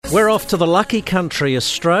We're off to the lucky country,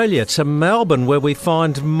 Australia, to Melbourne, where we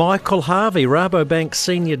find Michael Harvey, Rabobank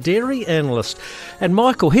Senior Dairy Analyst. And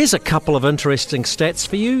Michael, here's a couple of interesting stats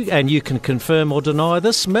for you, and you can confirm or deny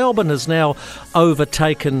this. Melbourne has now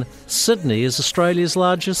overtaken Sydney as Australia's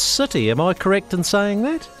largest city. Am I correct in saying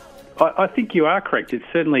that? I think you are correct. It's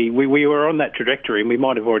certainly, we were on that trajectory and we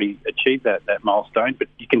might have already achieved that milestone, but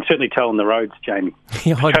you can certainly tell on the roads, Jamie.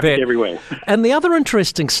 Yeah, I bet. Everywhere. And the other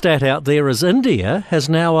interesting stat out there is India has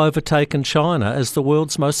now overtaken China as the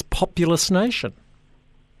world's most populous nation.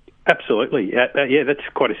 Absolutely. Yeah, that's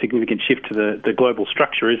quite a significant shift to the global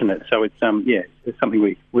structure, isn't it? So it's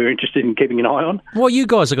something we're interested in keeping an eye on. Well, you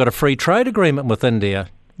guys have got a free trade agreement with India.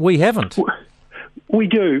 We haven't. We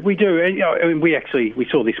do. And we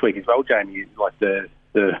saw this week as well, Jamie, like the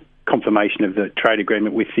confirmation of the trade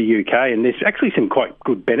agreement with the UK, and there's actually some quite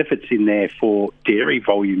good benefits in there for dairy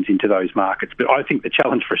volumes into those markets. But I think the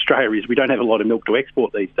challenge for Australia is we don't have a lot of milk to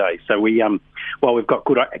export these days. So while we've got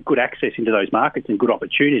good access into those markets and good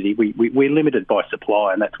opportunity, we're limited by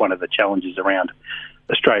supply, and that's one of the challenges around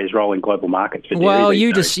Australia's role in global markets. Well,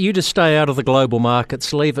 you just stay out of the global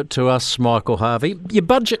markets. Leave it to us, Michael Harvey. Your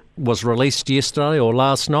budget was released yesterday or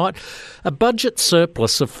last night. A budget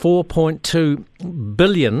surplus of $4.2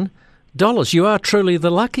 billion. You are truly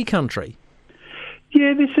the lucky country.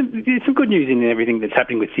 Yeah, there's some good news in everything that's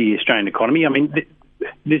happening with the Australian economy. I mean,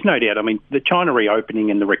 there's no doubt. I mean, the China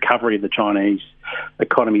reopening and the recovery of the Chinese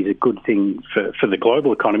economy is a good thing for the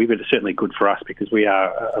global economy, but it's certainly good for us because we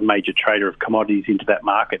are a major trader of commodities into that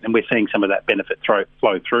market, and we're seeing some of that benefit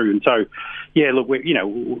flow through. And so, yeah, look,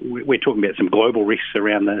 we're talking about some global risks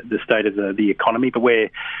around the state of the economy, but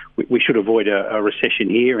we should avoid a recession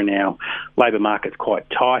here, and our labour market's quite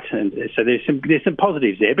tight, and so there's some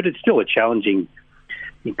positives there, but it's still a challenging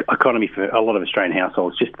economy for a lot of Australian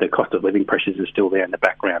households. Just the cost of living pressures are still there in the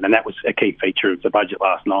background, and that was a key feature of the budget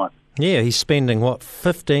last night. Yeah, he's spending,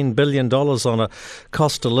 $15 billion on a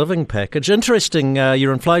cost of living package. Interesting,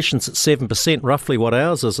 your inflation's at 7%, roughly what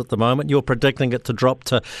ours is at the moment. You're predicting it to drop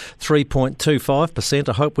to 3.25%.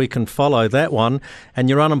 I hope we can follow that one. And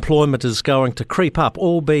your unemployment is going to creep up,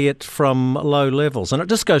 albeit from low levels. And it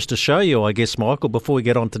just goes to show you, I guess, Michael, before we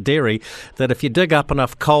get on to dairy, that if you dig up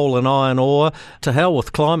enough coal and iron ore, to hell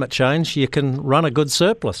with climate change, you can run a good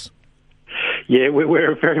surplus. Yeah,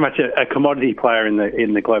 we're very much a commodity player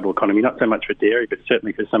in the global economy, not so much for dairy, but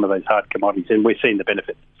certainly for some of those hard commodities. And we're seeing the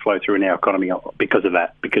benefits flow through in our economy because of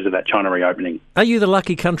that China reopening. Are you the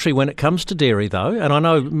lucky country when it comes to dairy, though? And I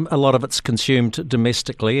know a lot of it's consumed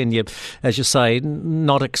domestically, and you, as you say,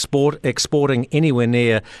 not exporting anywhere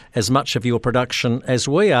near as much of your production as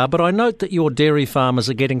we are. But I note that your dairy farmers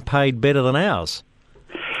are getting paid better than ours.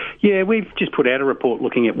 Yeah, we've just put out a report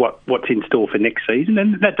looking at what's in store for next season,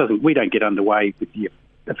 and we don't get underway with the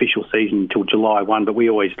official season until July 1, but we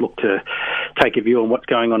always look to take a view on what's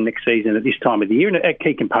going on next season at this time of the year. And a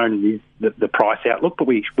key component is the price outlook, but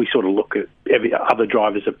we sort of look at other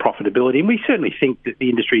drivers of profitability, and we certainly think that the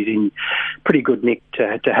industry is in pretty good nick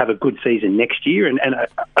to have a good season next year, and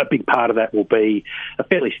a big part of that will be a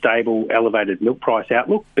fairly stable, elevated milk price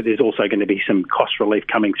outlook, but there's also going to be some cost relief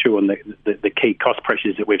coming through on the key cost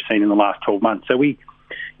pressures that we've seen in the last 12 months. So we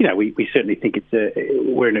certainly think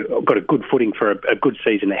we've got a good footing for a good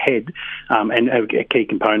season ahead, and a key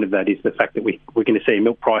component of that is the fact that we're going to see a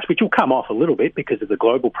milk price which will come off a little bit because of the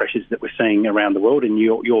global pressures that we're seeing around the world, and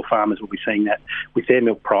your farmers will be seeing that with their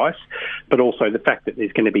milk price, but also the fact that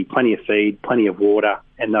there's going to be plenty of feed, plenty of water,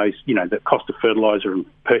 and those, the cost of fertiliser and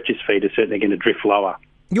purchase feed are certainly going to drift lower.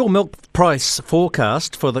 Your milk price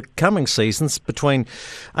forecast for the coming season's between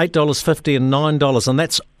 $8.50 and $9, and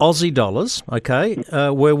that's Aussie dollars, okay?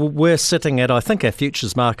 Where we're sitting at, I think our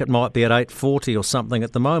futures market might be at $8.40 or something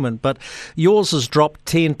at the moment, but yours has dropped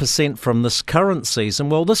 10% from this current season.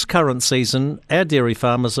 Well, this current season, our dairy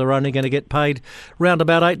farmers are only going to get paid around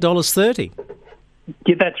about $8.30.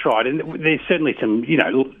 Yeah, that's right. And there's certainly some,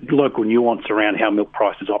 local nuance around how milk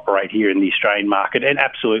prices operate here in the Australian market, and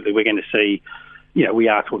absolutely we're going to see we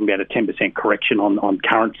are talking about a 10% correction on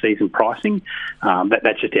current season pricing.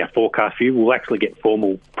 That's just our forecast view. We'll actually get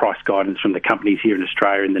formal price guidance from the companies here in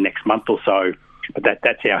Australia in the next month or so, but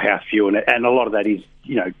that's our house view. And a lot of that is,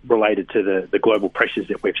 related to the global pressures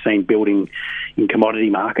that we've seen building in commodity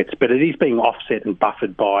markets. But it is being offset and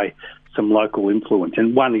buffered by some local influence.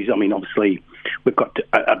 And one is, obviously, we've got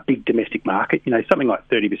a big domestic market. Something like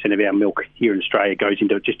 30% of our milk here in Australia goes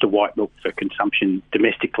into just a white milk for consumption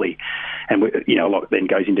domestically, and a lot then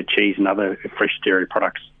goes into cheese and other fresh dairy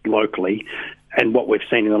products locally. And what we've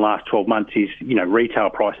seen in the last 12 months is, retail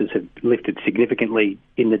prices have lifted significantly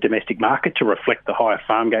in the domestic market to reflect the higher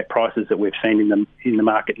farm gate prices that we've seen in the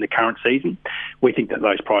market in the current season. We think that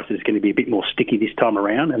those prices are going to be a bit more sticky this time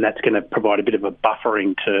around, and that's going to provide a bit of a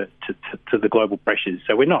buffering to the global pressures.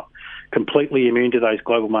 So we're not completely immune to those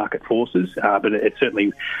global market forces, but it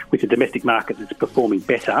certainly, with the domestic market that's performing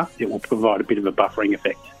better, it will provide a bit of a buffering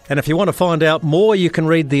effect. And if you want to find out more, you can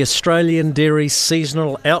read the Australian Dairy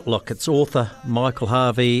Seasonal Outlook. Its author, Michael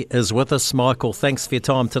Harvey, is with us. Michael, thanks for your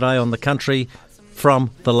time today on The Country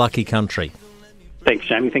from the Lucky Country. Thanks,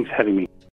 Jamie. Thanks for having me.